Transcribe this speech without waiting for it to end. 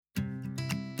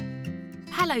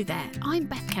Hello there, I'm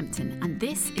Beth Kempton and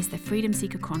this is the Freedom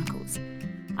Seeker Chronicles.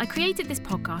 I created this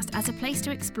podcast as a place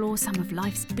to explore some of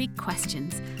life's big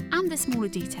questions and the smaller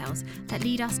details that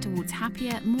lead us towards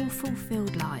happier, more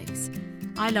fulfilled lives.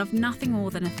 I love nothing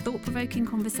more than a thought-provoking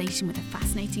conversation with a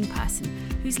fascinating person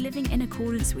who's living in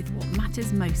accordance with what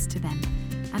matters most to them,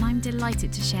 and I'm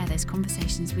delighted to share those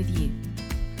conversations with you.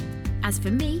 As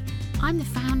for me, I'm the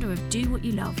founder of Do What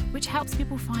You Love, which helps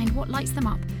people find what lights them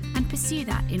up and pursue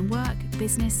that in work,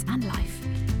 business and life.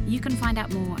 You can find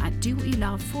out more at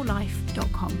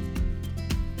dowhatyouloveforlife.com.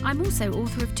 I'm also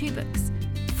author of 2 books.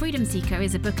 Freedom Seeker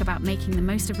is a book about making the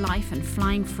most of life and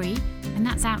flying free, and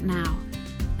that's out now.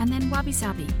 And then Wabi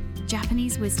Sabi,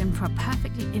 Japanese wisdom for a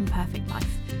perfectly imperfect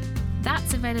life.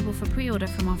 That's available for pre-order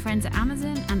from our friends at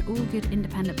Amazon and all good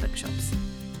independent bookshops.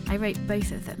 I wrote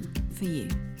both of them for you.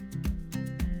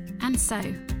 And so,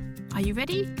 are you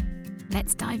ready?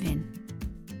 Let's dive in.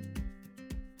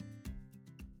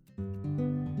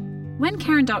 When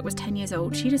Karen Dark was 10 years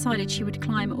old, she decided she would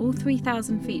climb all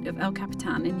 3,000 feet of El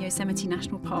Capitan in Yosemite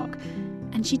National Park.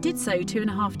 And she did so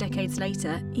 2.5 decades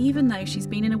later, even though she's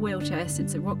been in a wheelchair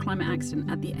since a rock climber accident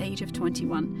at the age of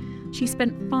 21. She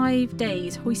spent 5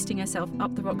 days hoisting herself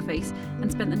up the rock face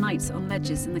and spent the nights on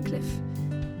ledges in the cliff.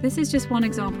 This is just one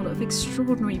example of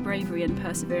extraordinary bravery and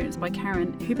perseverance by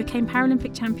Karen, who became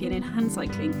Paralympic champion in hand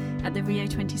cycling at the Rio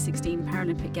 2016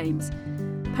 Paralympic Games.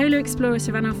 Polar explorer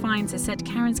Savannah Fines has said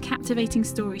Karen's captivating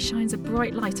story shines a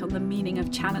bright light on the meaning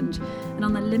of challenge and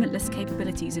on the limitless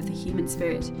capabilities of the human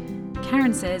spirit.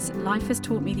 Karen says, "Life has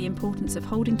taught me the importance of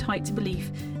holding tight to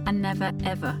belief and never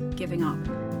ever giving up."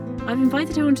 I've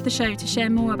invited her onto the show to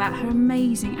share more about her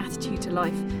amazing attitude to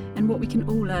life and what we can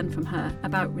all learn from her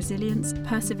about resilience,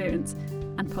 perseverance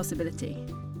and possibility.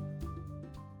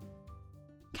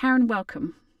 Karen,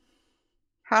 welcome.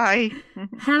 Hi.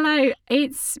 Hello.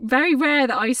 It's very rare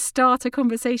that I start a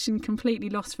conversation completely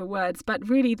lost for words, but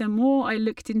really the more I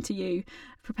looked into you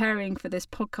preparing for this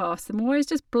podcast, the more I was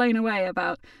just blown away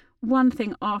about one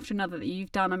thing after another that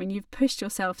you've done. I mean, you've pushed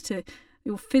yourself to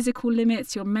your physical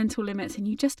limits, your mental limits, and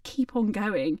you just keep on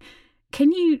going.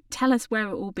 Can you tell us where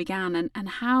it all began and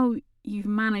how you've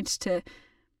managed to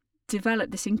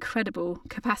develop this incredible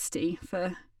capacity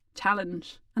for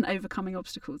challenge and overcoming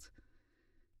obstacles?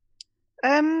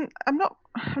 I'm not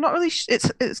really.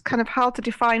 It's kind of hard to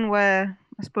define where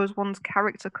I suppose one's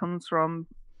character comes from.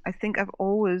 I think I've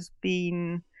always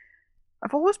been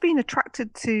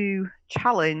attracted to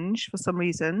challenge for some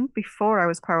reason before I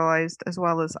was paralyzed as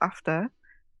well as after.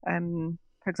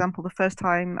 For example, the first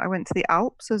time I went to the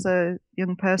Alps as a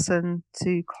young person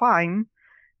to climb,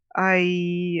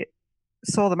 I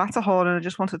saw the Matterhorn and I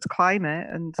just wanted to climb it.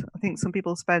 And I think some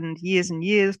people spend years and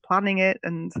years planning it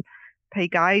and pay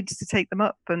guides to take them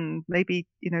up. And maybe,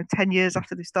 10 years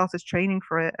after they started training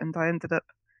for it. And I ended up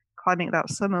climbing it that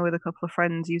summer with a couple of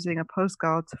friends using a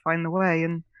postcard to find the way.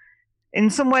 And in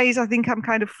some ways, I think I'm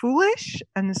kind of foolish.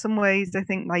 And in some ways, I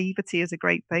think naivety is a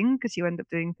great thing because you end up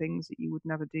doing things that you would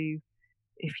never do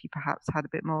if you perhaps had a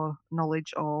bit more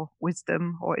knowledge or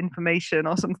wisdom or information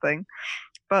or something.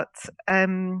 But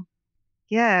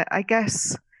I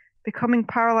guess becoming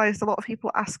paralyzed, a lot of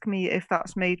people ask me if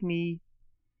that's made me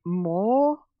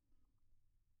more,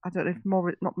 I don't know if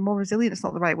not more resilient, it's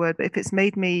not the right word, but if it's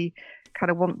made me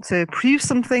kind of want to prove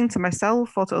something to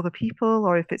myself or to other people,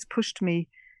 or if it's pushed me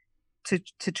to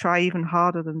try even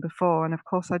harder than before. And of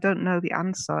course, I don't know the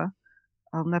answer.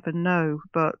 I'll never know.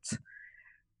 But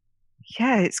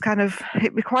yeah, it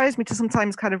requires me to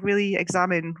sometimes kind of really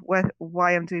examine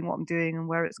why I'm doing what I'm doing and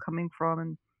where it's coming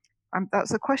from. And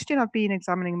that's a question I've been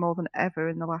examining more than ever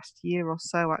in the last year or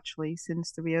so, actually,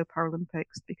 since the Rio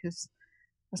Paralympics, because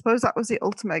I suppose that was the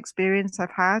ultimate experience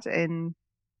I've had in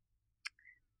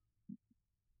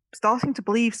starting to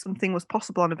believe something was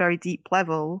possible on a very deep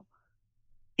level,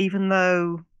 even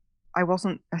though I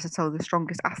wasn't necessarily the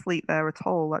strongest athlete there at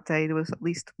all that day. There was at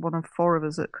least one of 4 of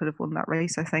us that could have won that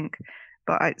race, I think.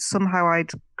 But somehow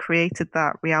I'd created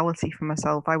that reality for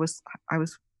myself. I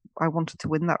wanted to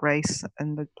win that race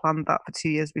and I'd planned that for 2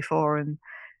 years before, and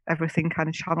everything kind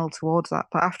of channeled towards that.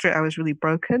 But after it, I was really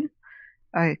broken.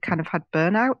 I kind of had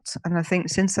burnout. And I think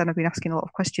since then I've been asking a lot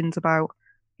of questions about,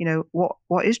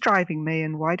 what is driving me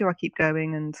and why do I keep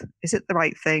going and is it the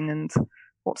right thing and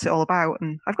what's it all about?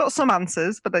 And I've got some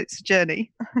answers, but it's a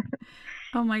journey.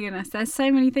 Oh my goodness, there's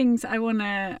so many things I want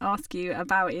to ask you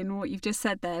about in what you've just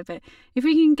said there. But if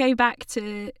we can go back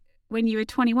to when you were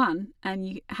 21 and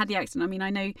you had the accident, I mean, I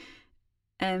know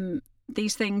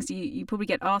these things, you probably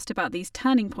get asked about these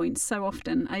turning points so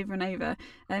often over and over.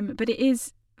 But it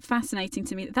is fascinating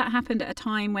to me that happened at a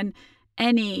time when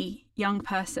any young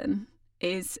person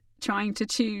is trying to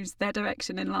choose their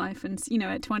direction in life. And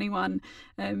at 21,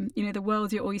 the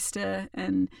world's your oyster,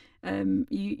 and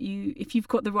you if you've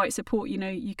got the right support,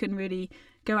 you can really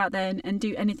go out there and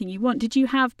do anything you want. Did you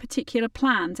have particular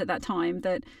plans at that time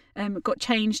that got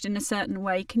changed in a certain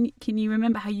way? Can you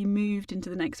remember how you moved into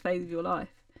the next phase of your life?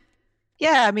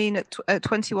 Yeah, I mean, at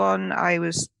 21, I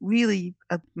was really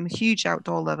a huge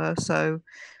outdoor lover. So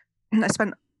I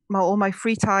spent all my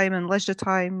free time and leisure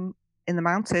time in the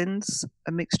mountains,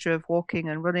 a mixture of walking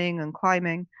and running and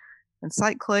climbing and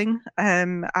cycling.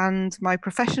 And my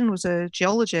profession was a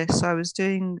geologist. So I was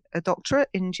doing a doctorate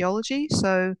in geology.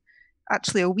 So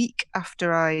actually, a week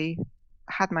after I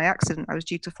had my accident, I was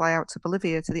due to fly out to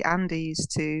Bolivia, to the Andes,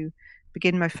 to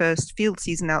begin my first field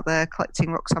season out there,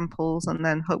 collecting rock samples and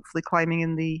then hopefully climbing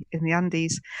in the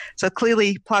Andes. So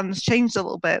clearly plans changed a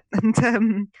little bit,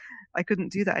 and I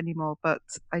couldn't do that anymore. But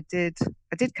I did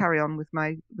carry on with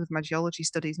my geology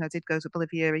studies, and I did go to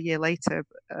Bolivia a year later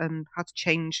and had to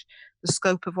change the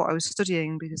scope of what I was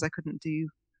studying because I couldn't do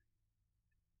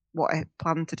what I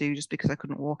planned to do just because I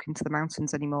couldn't walk into the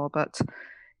mountains anymore. But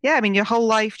yeah, I mean, your whole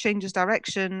life changes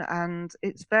direction, and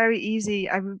it's very easy.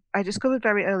 I discovered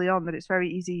very early on that it's very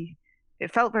easy.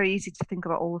 It felt very easy to think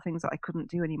about all the things that I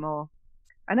couldn't do anymore.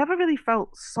 I never really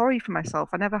felt sorry for myself.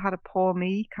 I never had a poor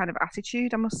me kind of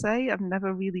attitude, I must say. I've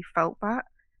never really felt that.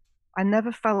 I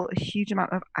never felt a huge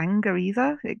amount of anger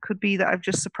either. It could be that I've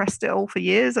just suppressed it all for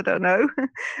years. I don't know.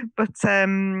 But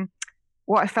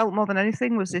what I felt more than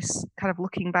anything was this kind of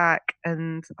looking back,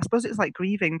 and I suppose it's like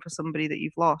grieving for somebody that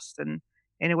you've lost. And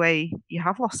in a way, you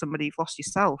have lost somebody, you've lost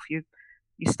yourself. You're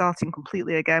starting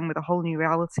completely again with a whole new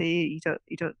reality.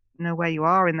 You don't know where you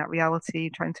are in that reality.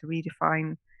 You're trying to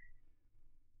redefine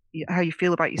how you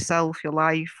feel about yourself, your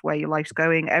life, where your life's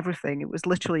going, everything. It was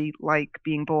literally like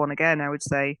being born again, I would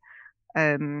say.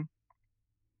 Um,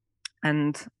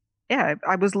 and yeah,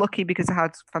 I was lucky because I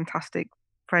had fantastic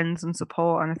friends and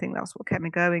support, and I think that's what kept me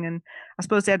going. And I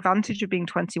suppose the advantage of being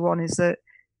 21 is that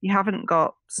you haven't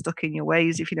got stuck in your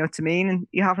ways, if you know what I mean, and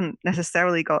you haven't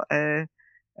necessarily got a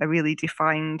really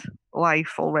defined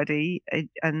life already.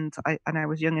 And I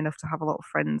was young enough to have a lot of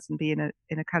friends and be in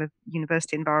a kind of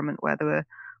university environment where there were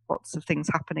lots of things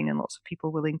happening and lots of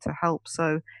people willing to help.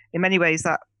 So in many ways,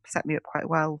 that set me up quite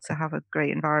well to have a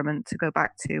great environment to go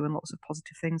back to and lots of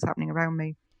positive things happening around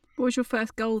me. What was your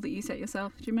first goal that you set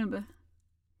yourself? Do you remember?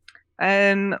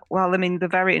 Well, I mean, the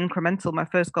very incremental. My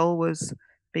first goal was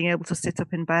being able to sit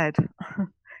up in bed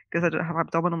because I don't have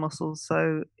abdominal muscles.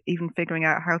 So even figuring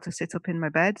out how to sit up in my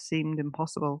bed seemed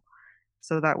impossible.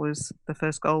 So that was the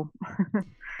first goal.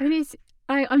 I mean,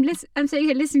 I'm sitting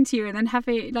here listening to you, and then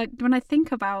having, like, when I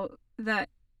think about that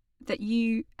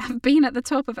you have been at the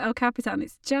top of El Capitan,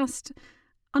 it's just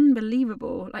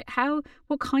unbelievable. Like,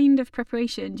 what kind of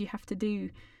preparation do you have to do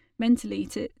mentally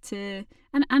to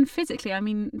and physically? I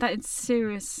mean, that is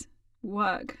serious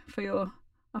work for your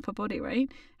upper body, right?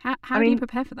 How do you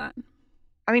prepare for that?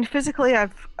 I mean, physically,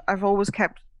 I've always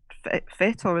kept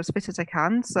fit, or as fit as I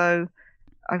can. So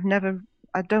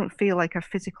I don't feel like I've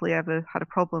physically ever had a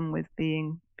problem with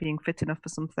being fit enough for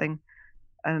something.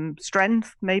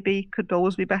 Strength maybe could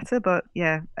always be better, but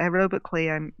yeah,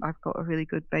 aerobically, I've got a really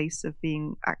good base of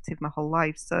being active my whole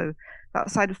life. So that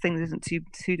side of things isn't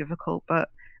too difficult. But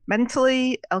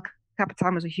mentally, El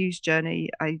Capitan was a huge journey.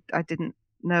 I didn't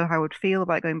know how I would feel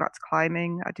about going back to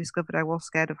climbing. I discovered I was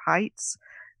scared of heights.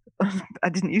 I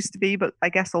didn't used to be, but I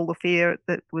guess all the fear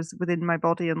that was within my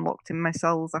body and locked in my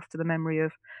cells after the memory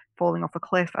of falling off a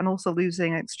cliff and also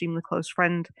losing an extremely close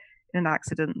friend in an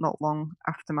accident not long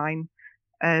after mine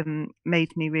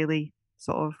made me really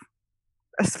sort of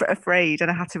afraid,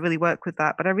 and I had to really work with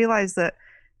that. But I realized that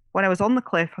when I was on the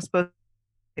cliff, I suppose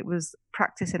it was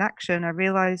practice in action. I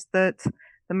realized that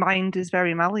the mind is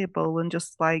very malleable, and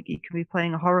just like you can be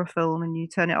playing a horror film and you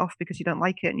turn it off because you don't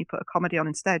like it and you put a comedy on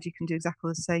instead, you can do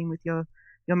exactly the same with your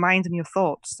mind and your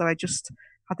thoughts. So I just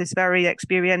had this very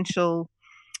experiential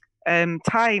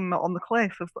time on the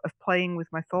cliff of playing with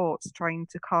my thoughts, trying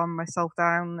to calm myself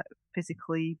down,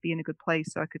 physically be in a good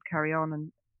place so I could carry on,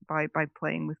 and by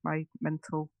playing with my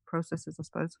mental processes, I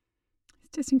suppose.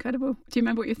 It's just incredible. Do you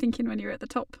remember what you're thinking when you were at the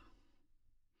top?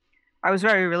 I was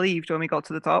very relieved when we got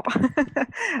to the top.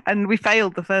 And we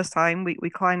failed the first time.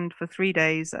 We climbed for 3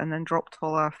 days and then dropped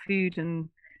all our food and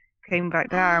came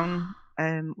back down.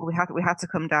 We had to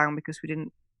come down because we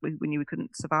knew we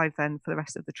couldn't survive then for the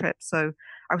rest of the trip. So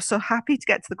I was so happy to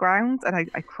get to the ground, and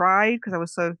I cried because I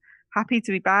was so happy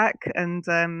to be back. And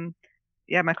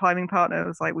yeah, my climbing partner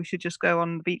was like, "We should just go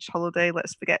on the beach holiday.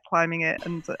 Let's forget climbing it."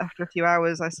 And after a few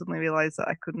hours, I suddenly realized that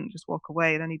I couldn't just walk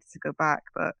away and I needed to go back.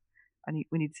 But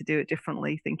we need to do it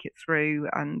differently, think it through,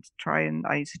 and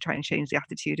I need to try and change the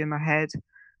attitude in my head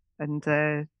and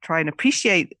try and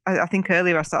appreciate. I think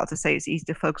earlier I started to say it's easy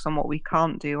to focus on what we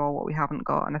can't do or what we haven't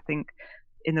got. And I think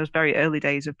in those very early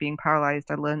days of being paralyzed,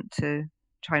 I learned to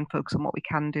try and focus on what we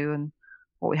can do and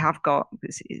what we have got.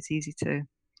 It's easy to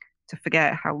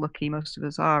forget how lucky most of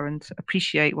us are and to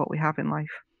appreciate what we have in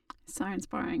life. So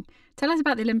inspiring. Tell us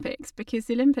about the Olympics, because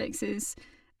the Olympics is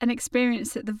an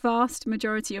experience that the vast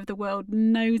majority of the world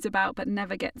knows about but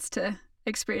never gets to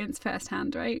experience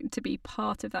firsthand, right? To be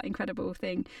part of that incredible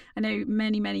thing. I know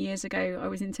many years ago I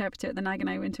was interpreter at the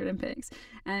Nagano Winter Olympics,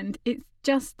 and it's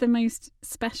just the most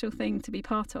special thing to be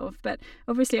part of. But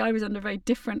obviously I was under very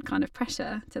different kind of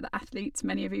pressure to the athletes,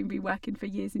 many of whom been working for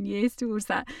years and years towards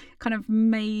that kind of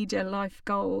major life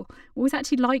goal. What was it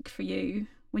actually like for you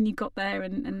when you got there,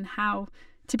 and how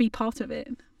to be part of it?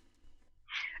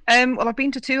 Well, I've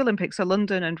been to 2 Olympics, so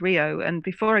London and Rio. And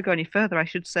before I go any further, I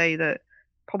should say that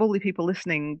probably people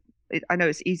listening, I know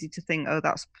it's easy to think, oh,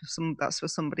 that's for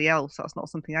somebody else. That's not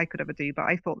something I could ever do. But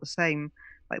I thought the same.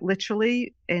 Like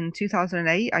literally in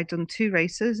 2008, I'd done 2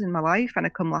 races in my life, and I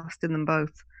come last in them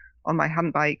both on my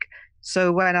handbike.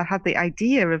 So when I had the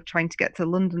idea of trying to get to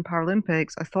London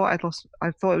Paralympics, I thought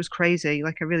I thought it was crazy.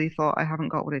 Like I really thought I haven't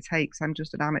got what it takes. I'm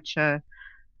just an amateur.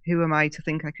 Who am I to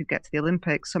think I could get to the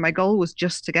Olympics? So my goal was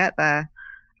just to get there.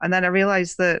 And then I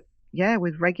realized that, yeah,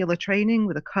 with regular training,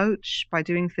 with a coach, by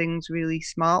doing things really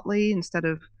smartly instead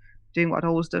of doing what I'd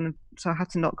always done. So I had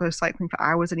to not go cycling for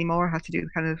hours anymore. I had to do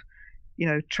kind of,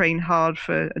 train hard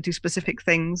do specific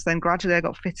things. Then gradually I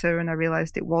got fitter and I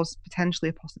realized it was potentially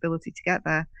a possibility to get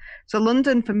there. So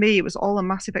London, for me, it was all a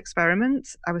massive experiment.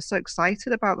 I was so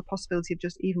excited about the possibility of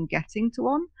just even getting to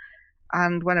one.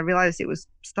 And when I realized it was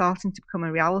starting to become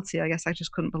a reality, I guess I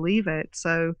just couldn't believe it.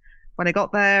 So when I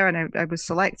got there and I was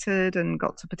selected and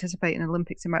got to participate in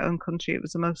Olympics in my own country, it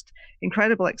was the most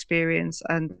incredible experience.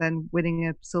 And then winning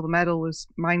a silver medal was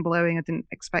mind blowing. I didn't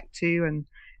expect to. And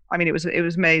I mean, it was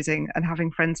amazing. And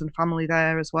having friends and family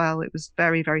there as well, it was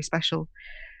very, very special.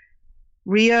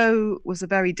 Rio was a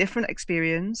very different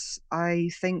experience. I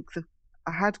think that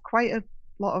I had quite a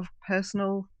lot of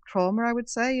personal trauma, I would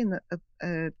say, in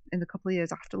the couple of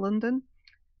years after London,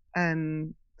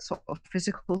 sort of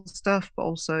physical stuff, but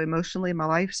also emotionally in my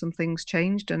life, some things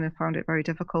changed, and I found it very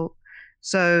difficult.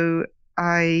 So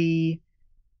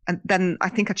then I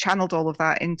think I channeled all of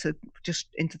that into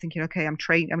thinking, okay, I'm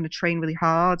going to train really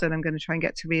hard, and I'm going to try and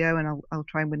get to Rio, and I'll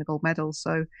try and win a gold medal.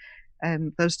 So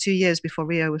those 2 years before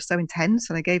Rio were so intense,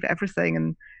 and I gave it everything.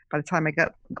 And by the time I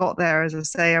got there, as I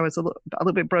say, I was a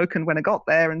little bit broken when I got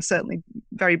there, and certainly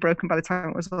very broken by the time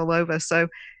it was all over. So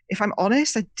if I'm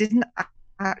honest, I didn't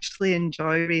actually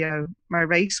enjoy Rio. My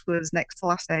race was next to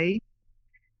last day.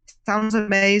 Sounds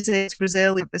amazing. It's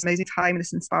Brazil, this amazing time,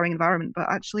 this inspiring environment. But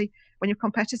actually, when you're a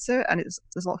competitor and there's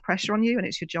a lot of pressure on you and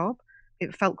it's your job,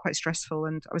 it felt quite stressful.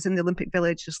 And I was in the Olympic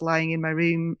Village, just lying in my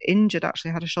room, injured.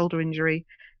 Actually, I had a shoulder injury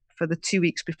for the 2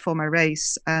 weeks before my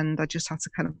race, and I just had to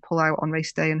kind of pull out on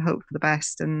race day and hope for the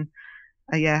best. And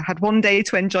had one day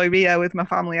to enjoy Rio with my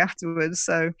family afterwards.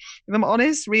 So if I'm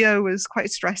honest, Rio was quite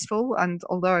stressful, and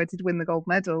although I did win the gold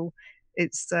medal,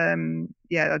 it's I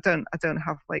don't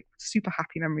have like super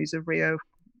happy memories of Rio.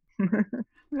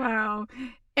 Wow.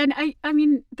 And I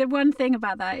mean, the one thing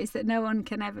about that is that no one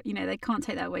can ever, they can't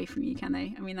take that away from you, can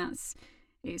they? I mean,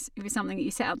 it was something that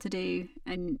you set out to do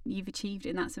and you've achieved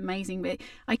it, and that's amazing. But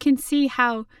I can see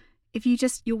how if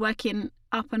you're working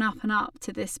up and up and up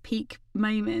to this peak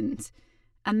moment,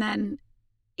 and then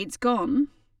it's gone,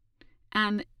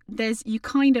 and you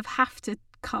kind of have to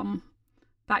come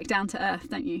back down to earth,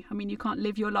 don't you? I mean, you can't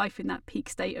live your life in that peak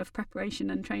state of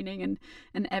preparation and training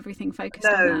and everything focused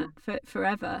on that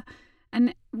forever.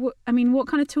 And what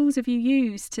kind of tools have you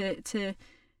used to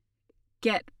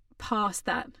get past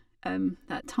that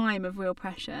time of real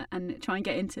pressure and try and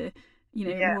get into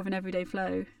more of an everyday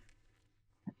flow?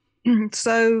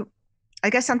 So I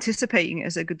guess anticipating it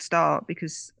is a good start,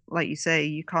 because like you say,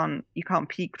 you can't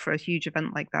peak for a huge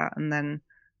event like that and then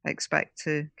expect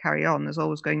to carry on. There's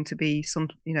always going to be some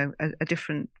a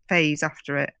different phase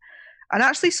after it. And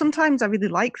actually sometimes I really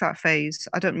like that phase.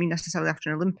 I don't mean necessarily after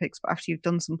an Olympics, but after you've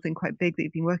done something quite big that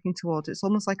you've been working towards. It's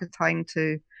almost like a time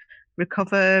to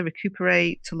recover,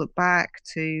 recuperate, to look back,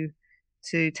 to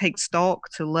take stock,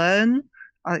 to learn.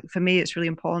 For me, it's really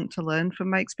important to learn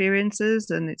from my experiences,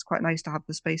 and it's quite nice to have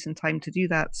the space and time to do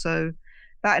that. So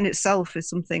that in itself is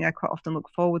something I quite often look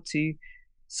forward to.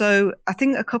 So I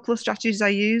think a couple of strategies I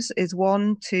use is,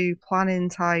 one, to plan in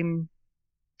time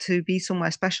to be somewhere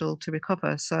special to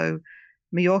recover. So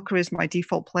Mallorca is my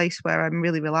default place where I'm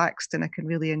really relaxed and I can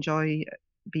really enjoy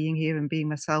being here and being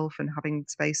myself and having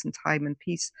space and time and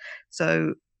peace.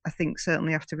 So I think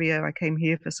certainly after Rio, I came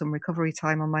here for some recovery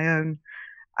time on my own.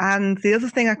 And the other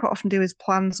thing I quite often do is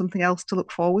plan something else to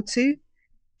look forward to.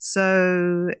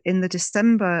 So in the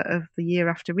December of the year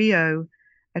after Rio,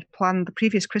 I'd planned the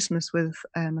previous Christmas with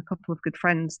a couple of good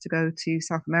friends to go to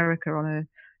South America on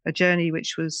a journey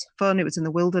which was fun. It was in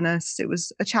the wilderness. It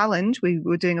was a challenge. We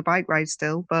were doing a bike ride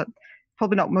still, but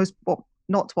probably not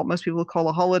what most people would call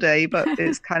a holiday, but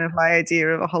it's kind of my idea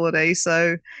of a holiday.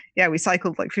 So yeah, we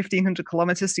cycled like 1,500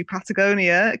 kilometers through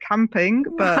Patagonia camping.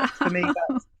 But for me,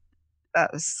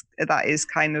 that is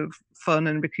kind of fun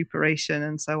and recuperation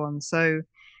and so on. So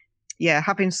yeah,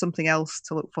 having something else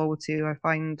to look forward to, I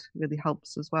find really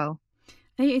helps as well.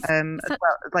 As well,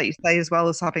 like you say, as well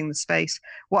as having the space.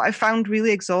 What I found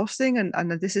really exhausting,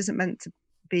 and this isn't meant to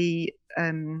be,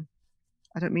 I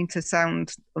don't mean to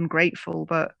sound ungrateful,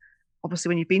 but obviously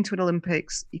when you've been to an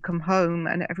Olympics, you come home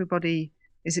and everybody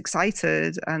is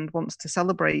excited and wants to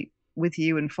celebrate with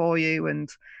you and for you. And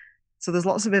so there's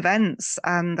lots of events.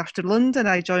 And after London,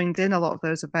 I joined in a lot of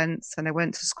those events, and I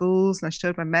went to schools and I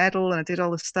showed my medal and I did all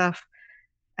this stuff.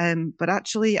 But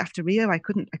actually after Rio, I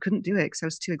couldn't do it because I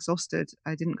was too exhausted.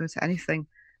 I didn't go to anything.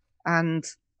 And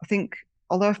I think,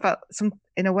 although I felt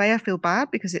in a way I feel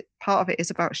bad because part of it is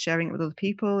about sharing it with other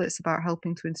people. It's about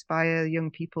helping to inspire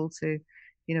young people to,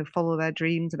 follow their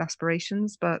dreams and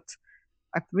aspirations. But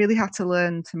I've really had to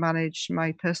learn to manage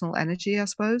my personal energy, I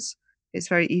suppose. It's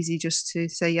very easy just to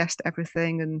say yes to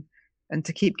everything and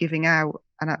to keep giving out.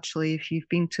 And actually, if you've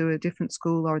been to a different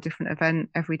school or a different event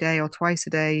every day or twice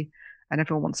a day, and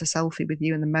everyone wants a selfie with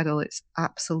you in the medal, it's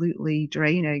absolutely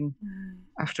draining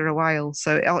after a while.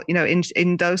 So,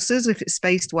 in doses, if it's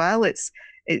spaced well, it's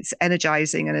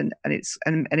energizing and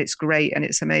it's great and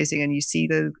it's amazing, and you see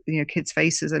the kids'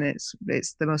 faces, and it's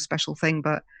the most special thing.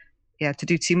 But yeah, to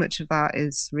do too much of that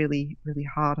is really, really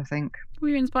hard, I think.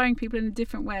 We're inspiring people in a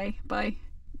different way by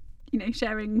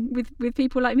sharing with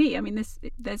people like me. I mean,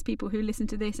 there's people who listen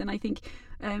to this, and I think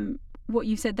what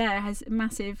you said there has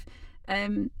massive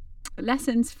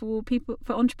lessons for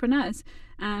entrepreneurs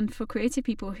and for creative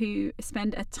people who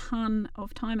spend a ton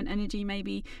of time and energy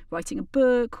maybe writing a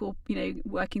book or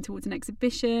working towards an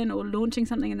exhibition or launching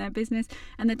something in their business,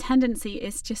 and the tendency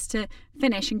is just to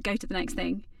finish and go to the next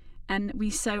thing. And we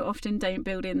so often don't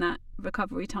build in that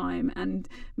recovery time and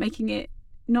making it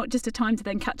not just a time to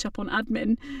then catch up on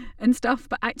admin and stuff,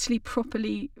 but actually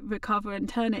properly recover and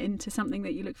turn it into something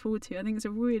that you look forward to. I think it's a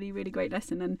really, really great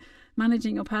lesson. And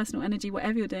managing your personal energy,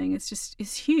 whatever you're doing,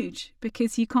 is huge,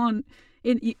 because you can't,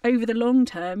 over the long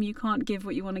term, you can't give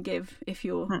what you want to give if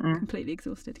you're completely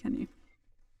exhausted, can you?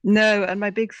 No, and my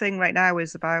big thing right now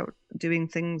is about doing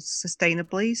things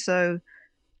sustainably. So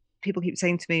people keep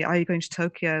saying to me, are you going to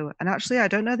Tokyo? And actually, I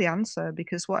don't know the answer,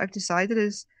 because what I've decided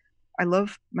is I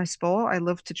love my sport. I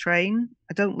love to train.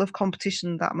 I don't love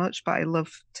competition that much, but I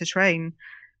love to train.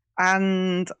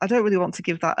 And I don't really want to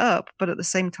give that up. But at the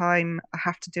same time, I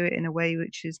have to do it in a way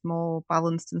which is more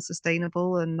balanced and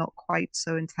sustainable and not quite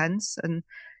so intense. And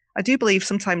I do believe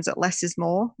sometimes that less is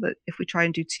more, that if we try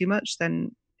and do too much,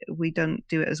 then we don't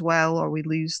do it as well, or we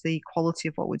lose the quality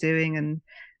of what we're doing. And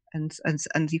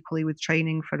equally with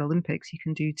training for an Olympics, you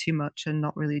can do too much and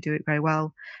not really do it very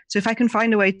well. So if I can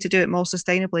find a way to do it more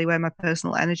sustainably, where my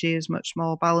personal energy is much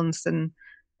more balanced and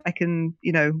I can,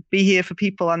 be here for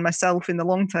people and myself in the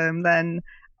long term, then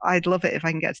I'd love it if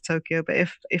I can get to Tokyo. But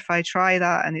if I try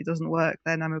that and it doesn't work,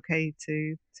 then I'm okay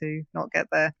to not get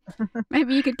there.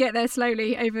 Maybe you could get there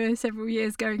slowly over several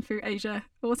years, going through Asia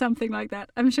or something like that.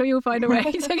 I'm sure you'll find a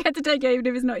way to get to Tokyo, even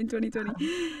if it's not in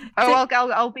 2020.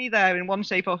 I'll be there in one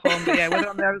shape or form. But yeah, whether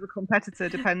I'm there as a competitor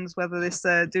depends whether this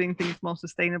doing things more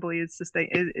sustainably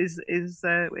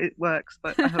it works.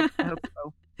 But I hope it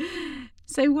will.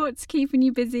 So what's keeping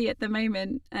you busy at the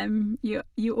moment?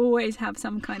 You always have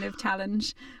some kind of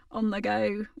challenge on the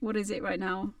go. What is it right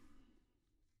now?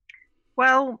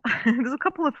 Well, there's a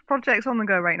couple of projects on the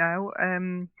go right now.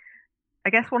 I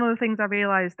guess one of the things I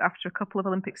realised after a couple of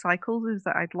Olympic cycles is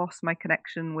that I'd lost my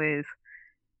connection with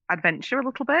adventure a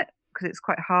little bit, because it's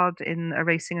quite hard in a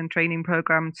racing and training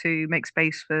program to make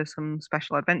space for some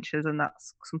special adventures, and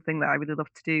that's something that I really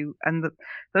love to do. And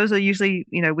those are usually,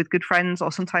 with good friends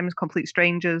or sometimes complete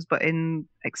strangers, but in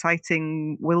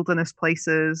exciting wilderness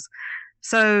places.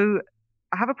 So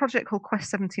I have a project called Quest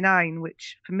 79,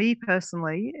 which for me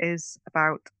personally is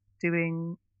about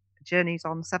doing journeys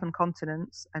on 7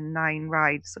 continents and 9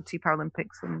 rides, so 2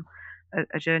 Paralympics and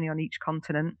a journey on each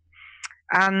continent.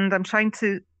 And I'm trying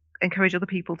to encourage other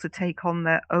people to take on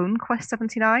their own Quest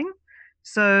 79.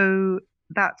 So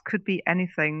that could be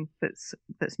anything that's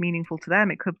meaningful to them.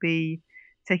 It could be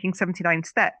taking 79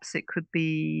 steps. It could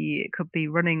be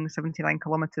running 79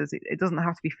 kilometers. It doesn't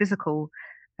have to be physical.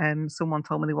 Someone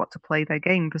told me they want to play their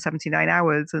game for 79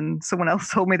 hours, and someone else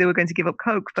told me they were going to give up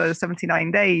Coke for 79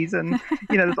 days. And,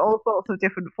 there's all sorts of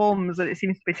different forms that it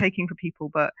seems to be taking for people.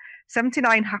 But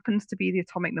 79 happens to be the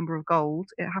atomic number of gold.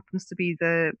 It happens to be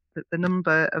the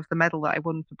number of the medal that I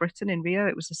won for Britain in Rio.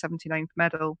 It was the 79th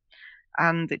medal.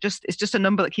 And it's just a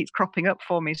number that keeps cropping up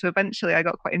for me. So eventually I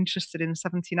got quite interested in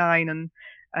 79,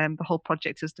 and the whole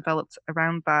project has developed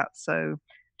around that. So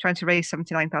trying to raise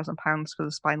 £79,000 for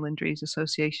the Spinal Injuries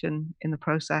Association in the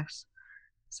process.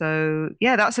 So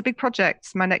yeah, that's a big project.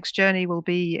 My next journey will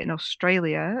be in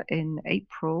Australia in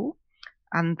April,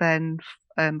 and then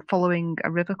following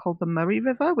a river called the Murray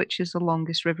River, which is the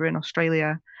longest river in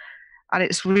Australia. And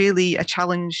it's really a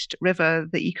challenged river.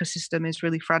 The ecosystem is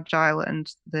really fragile, and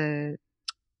the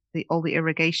all the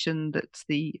irrigation that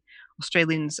the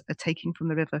Australians are taking from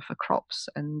the river for crops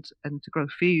and to grow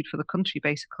food for the country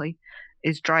basically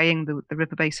is drying the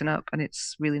river basin up, and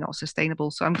it's really not sustainable.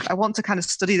 So I want to kind of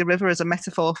study the river as a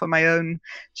metaphor for my own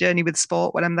journey with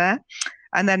sport when I'm there.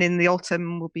 And then in the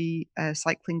autumn, we'll be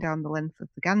cycling down the length of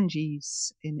the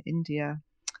Ganges in India.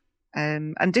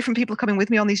 And different people are coming with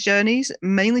me on these journeys,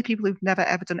 mainly people who've never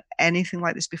ever done anything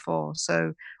like this before.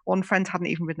 So one friend hadn't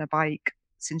even ridden a bike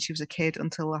since she was a kid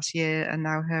until last year, and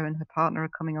now her and her partner are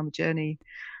coming on the journey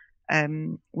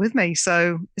with me.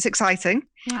 So it's exciting.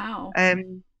 Wow.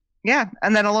 Yeah,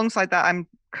 and then alongside that,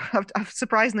 I've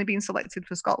surprisingly been selected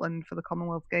for Scotland for the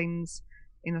Commonwealth Games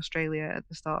in Australia at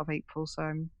the start of April. So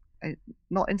I'm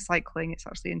not in cycling; it's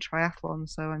actually in triathlon.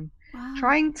 So I'm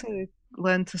trying to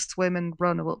learn to swim and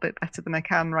run a little bit better than I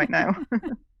can right now.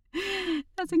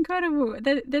 That's incredible.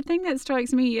 The thing that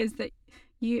strikes me is that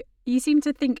you seem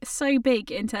to think so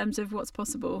big in terms of what's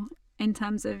possible, in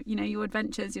terms of, your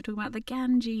adventures. You're talking about the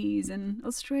Ganges and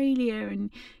Australia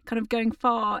and kind of going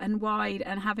far and wide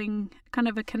and having kind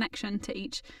of a connection to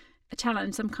each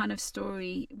challenge, some kind of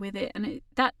story with it. And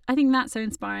I think that's so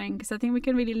inspiring, because I think we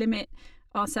can really limit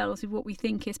ourselves with what we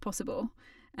think is possible.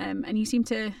 And you seem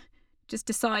to just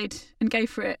decide and go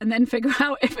for it and then figure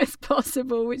out if it's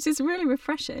possible, which is really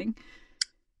refreshing.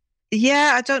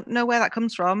 Yeah, I don't know where that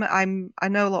comes from. I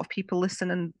know a lot of people listen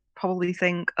and probably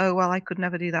think, oh, well, I could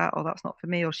never do that, or that's not for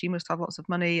me, or she must have lots of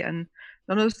money. And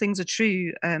none of those things are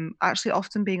true. Actually,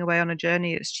 often being away on a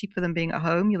journey, it's cheaper than being at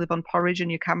home. You live on porridge and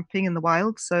you're camping in the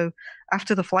wild. So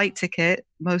after the flight ticket,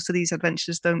 most of these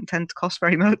adventures don't tend to cost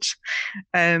very much.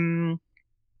 Yeah,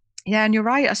 and you're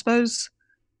right. I suppose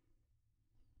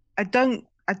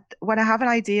when I have an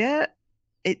idea,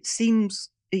 it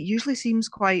usually seems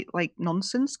quite like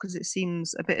nonsense because it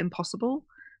seems a bit impossible,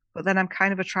 but then I'm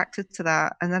kind of attracted to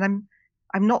that. And then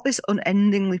I'm not this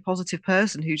unendingly positive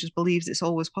person who just believes it's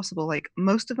always possible. Like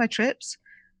most of my trips,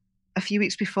 a few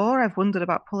weeks before, I've wondered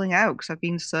about pulling out because I've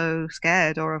been so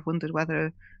scared, or I've wondered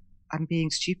whether I'm being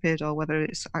stupid or whether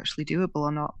it's actually doable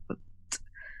or not. But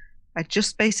I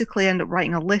just basically end up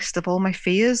writing a list of all my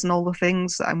fears and all the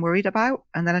things that I'm worried about,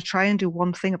 and then I try and do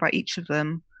one thing about each of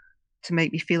them to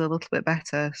make me feel a little bit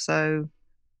better. So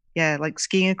yeah, like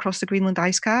skiing across the Greenland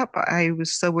ice cap, I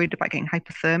was so worried about getting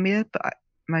hypothermia, but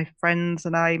my friends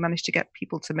and I managed to get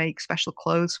people to make special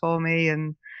clothes for me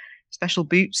and special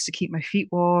boots to keep my feet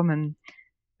warm, and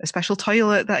a special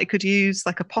toilet that I could use,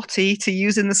 like a potty to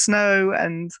use in the snow.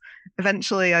 And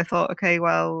eventually I thought, okay,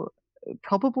 well,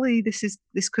 probably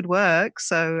this could work,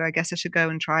 so I guess I should go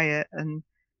and try it. And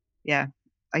yeah,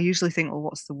 I usually think, well,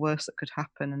 what's the worst that could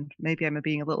happen? And maybe I'm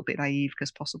being a little bit naive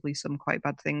because possibly some quite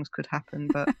bad things could happen,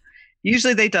 but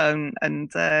usually they don't.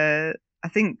 And I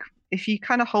think if you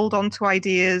kind of hold on to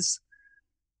ideas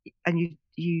and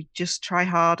you just try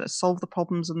hard to solve the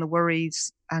problems and the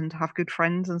worries and have good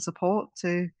friends and support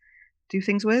to do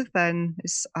things with, then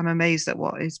I'm amazed at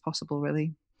what is possible,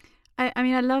 really. I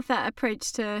mean, I love that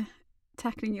approach to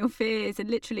tackling your fears and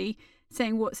literally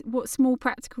saying what small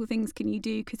practical things can you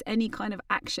do, because any kind of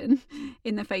action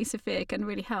in the face of fear can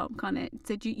really help, can't it?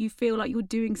 So you feel like you're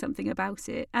doing something about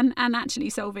it and actually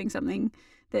solving something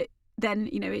that then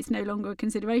it's no longer a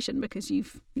consideration because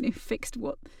you've fixed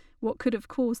what could have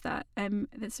caused that.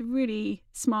 That's a really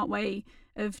smart way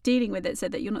of dealing with it, so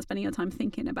that you're not spending your time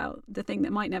thinking about the thing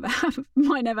that might never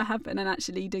happen and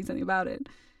actually doing something about it.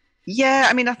 Yeah,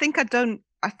 I mean, I think I don't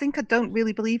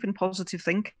really believe in positive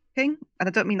thinking, and I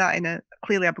don't mean that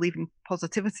clearly I believe in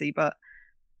positivity, but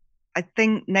I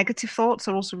think negative thoughts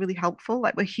are also really helpful.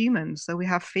 Like, we're humans, so we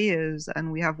have fears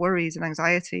and we have worries and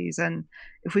anxieties, and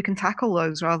if we can tackle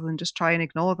those rather than just try and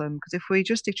ignore them, because if we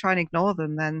just try and ignore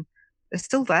them, then they're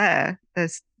still there.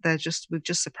 We've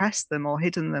just suppressed them or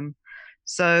hidden them.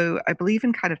 So I believe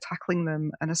in kind of tackling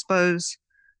them, and I suppose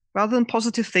rather than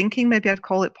positive thinking, maybe I'd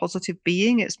call it positive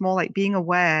being. It's more like being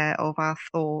aware of our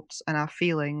thoughts and our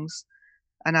feelings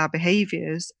and our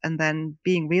behaviors, and then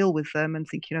being real with them and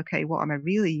thinking, okay, what am I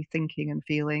really thinking and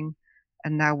feeling?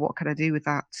 And now what can I do with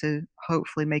that to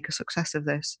hopefully make a success of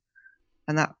this?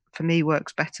 And that for me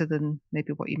works better than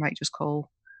maybe what you might just call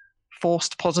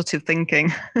forced positive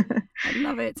thinking. I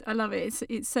love it. I love it.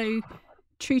 It's so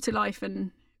true to life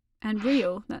and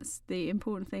real. That's the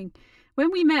important thing.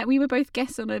 When we met, we were both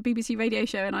guests on a BBC radio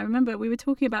show, and I remember we were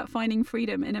talking about finding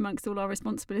freedom in amongst all our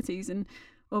responsibilities and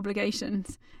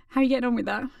obligations. How are you getting on with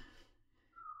that?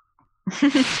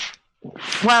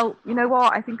 Well, you know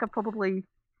what? I think I've probably,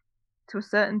 to a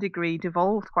certain degree,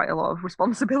 devolved quite a lot of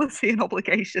responsibility and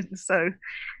obligations. So,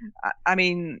 I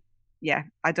mean, yeah,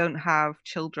 I don't have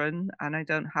children and I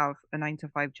don't have a 9 to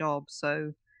 5 job.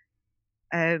 So,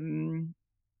 um,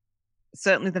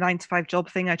 certainly the 9 to 5 job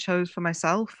thing I chose for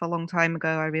myself a long time ago.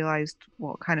 I realized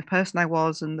what kind of person I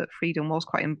was and that freedom was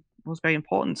very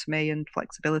important to me, and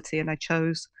flexibility. And I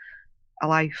chose a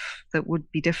life that would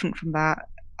be different from that.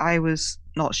 I was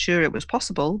not sure it was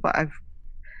possible, but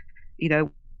you know,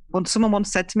 when someone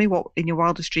once said to me, "What in your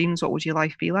wildest dreams, what would your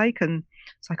life be like?" And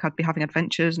it's like I'd be having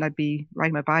adventures and I'd be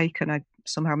riding my bike and I'd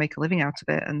somehow make a living out of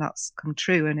it, and that's come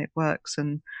true and it works.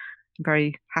 And I'm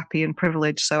very happy and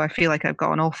privileged. So I feel like I've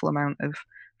got an awful amount of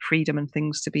freedom and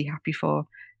things to be happy for.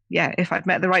 Yeah, if I'd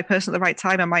met the right person at the right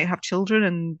time, I might have children,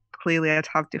 and clearly I'd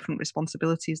have different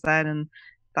responsibilities then, and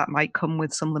that might come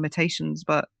with some limitations.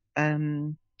 But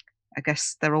I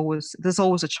guess there's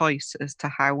always a choice as to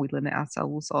how we limit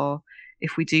ourselves, or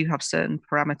if we do have certain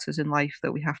parameters in life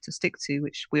that we have to stick to,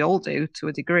 which we all do to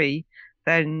a degree.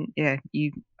 Then yeah,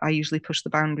 I usually push the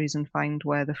boundaries and find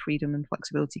where the freedom and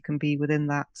flexibility can be within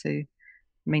that to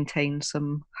maintain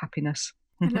some happiness.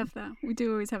 I love that. We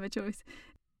do always have a choice.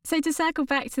 So to circle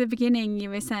back to the beginning, you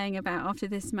were saying about after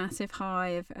this massive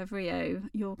high of Rio,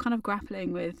 you're kind of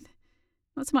grappling with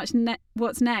not so much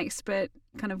what's next, but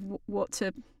kind of what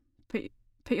to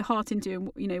put your heart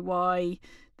into, and why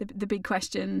the big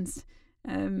questions,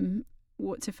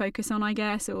 what to focus on, I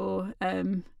guess, or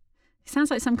it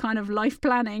sounds like some kind of life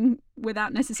planning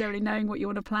without necessarily knowing what you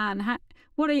want to plan.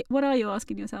 What are you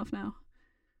asking yourself now?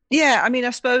 Yeah, I mean,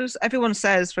 I suppose everyone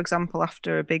says, for example,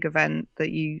 after a big event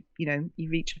that you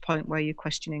reach a point where you're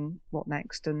questioning what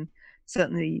next. And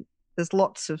certainly there's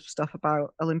lots of stuff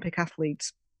about Olympic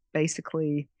athletes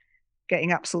basically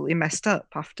getting absolutely messed up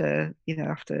after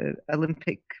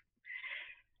Olympic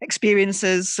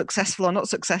experiences, successful or not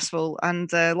successful.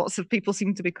 And lots of people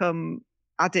seem to become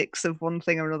addicts of one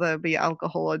thing or another, be it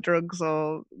alcohol or drugs,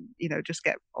 or just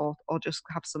or just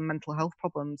have some mental health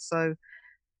problems. So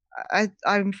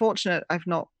I'm fortunate I've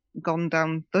not gone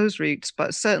down those routes,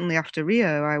 but certainly after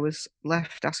Rio, I was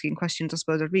left asking questions. I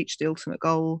suppose I'd reached the ultimate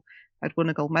goal. I'd won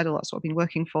a gold medal. That's what I've been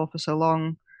working for so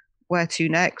long. Where to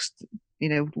next?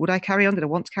 Would I carry on? Did I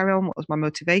want to carry on? What was my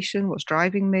motivation? What's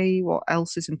driving me? What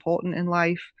else is important in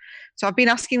life? So I've been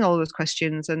asking all those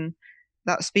questions, and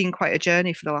that's been quite a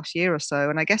journey for the last year or so.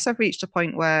 And I guess I've reached a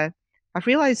point where I've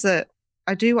realized that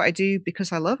I do what I do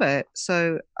because I love it.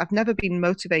 So I've never been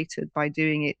motivated by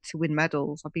doing it to win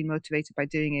medals. I've been motivated by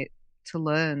doing it to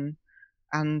learn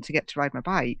and to get to ride my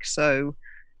bike. So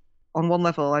on one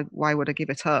level, why would I give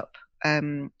it up?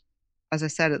 As I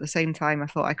said, at the same time, I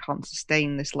thought I can't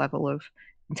sustain this level of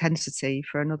intensity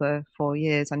for another 4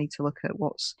 years. I need to look at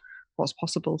what's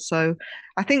possible. So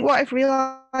I think what I've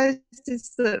realized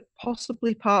is that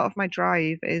possibly part of my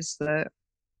drive is that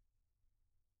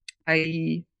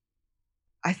I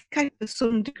think I, to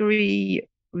some degree,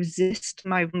 resist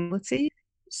my vulnerability.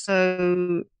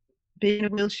 So being in a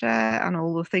wheelchair and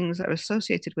all the things that are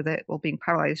associated with it, well, being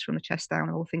paralyzed from the chest down,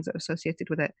 all the things that are associated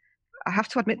with it, I have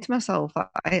to admit to myself that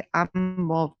I am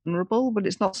more vulnerable, but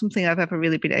it's not something I've ever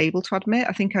really been able to admit.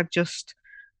 I think I've just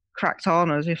cracked on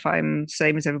as if I'm the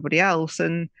same as everybody else.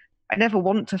 And I never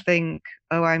want to think,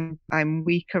 oh, I'm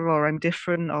weaker or I'm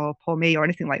different or poor me or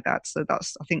anything like that. So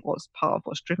that's, I think, what's part of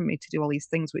what's driven me to do all these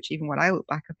things, which even when I look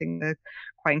back, I think they're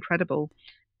quite incredible.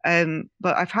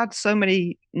 But I've had so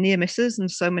many near misses and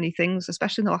so many things,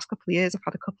 especially in the last couple of years. I've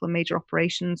had a couple of major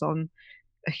operations on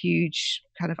a huge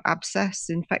kind of abscess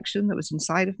infection that was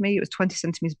inside of me. It was 20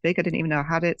 centimeters big. I didn't even know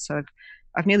I had it. So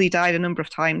I've nearly died a number of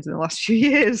times in the last few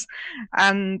years.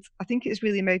 And I think it's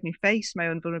really made me face my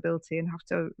own vulnerability and have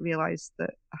to realize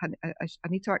that I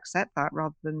need to accept that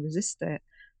rather than resist it.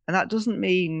 And that doesn't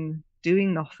mean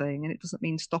doing nothing, and it doesn't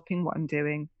mean stopping what I'm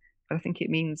doing. But I think it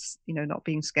means, not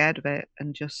being scared of it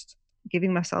and just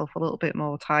giving myself a little bit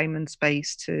more time and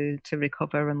space to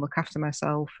recover and look after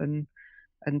myself and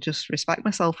just respect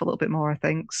myself a little bit more, I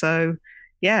think. So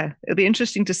yeah, it'll be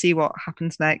interesting to see what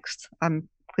happens next. I'm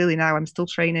still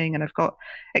training, and I've got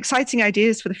exciting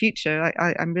ideas for the future.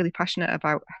 I'm really passionate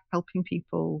about helping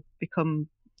people become,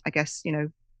 I guess,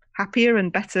 happier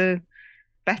and better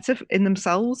in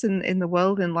themselves, in the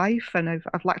world, in life. And I've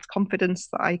lacked confidence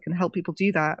that I can help people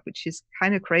do that, which is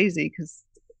kind of crazy because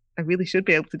I really should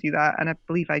be able to do that, and I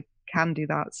believe I can do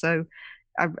that. So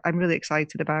I'm really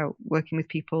excited about working with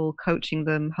people, coaching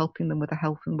them, helping them with their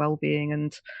health and well-being,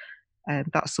 and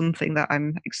that's something that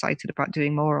I'm excited about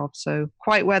doing more of. So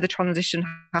quite where the transition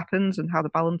happens and how the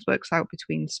balance works out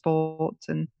between sport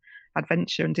and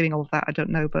adventure and doing all of that, I don't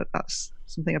know, but that's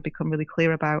something I've become really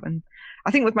clear about. And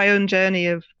I think with my own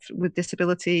journey with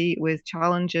disability, with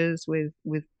challenges, with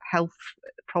health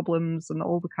problems, and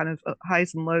all the kind of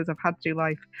highs and lows I've had through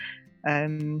life,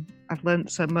 I've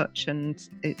learned so much, and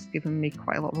it's given me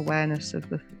quite a lot of awareness of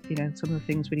some of the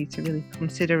things we need to really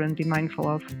consider and be mindful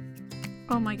of.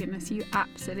 Oh my goodness, you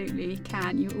absolutely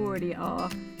can. You already are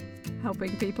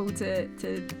helping people to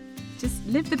just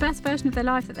live the best version of their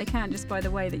life that they can, just by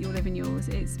the way that you're living yours.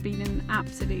 It's been an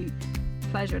absolute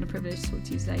pleasure and a privilege to talk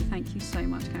to you today. Thank you so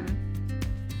much, Karen.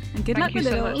 And good luck with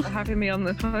it all. Thank you so much for having me on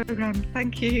the programme.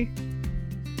 Thank you.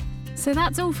 So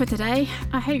that's all for today.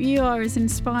 I hope you are as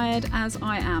inspired as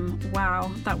I am.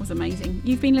 Wow, that was amazing.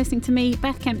 You've been listening to me,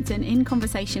 Beth Kempton, in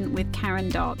conversation with Karen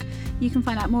Dark. You can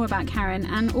find out more about Karen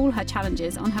and all her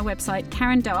challenges on her website,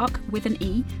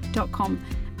 karendark.com,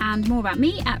 and more about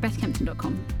me at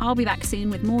bethkempton.com. I'll be back soon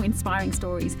with more inspiring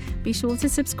stories. Be sure to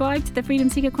subscribe to the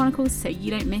Freedom Seeker Chronicles so you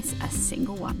don't miss a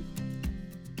single one.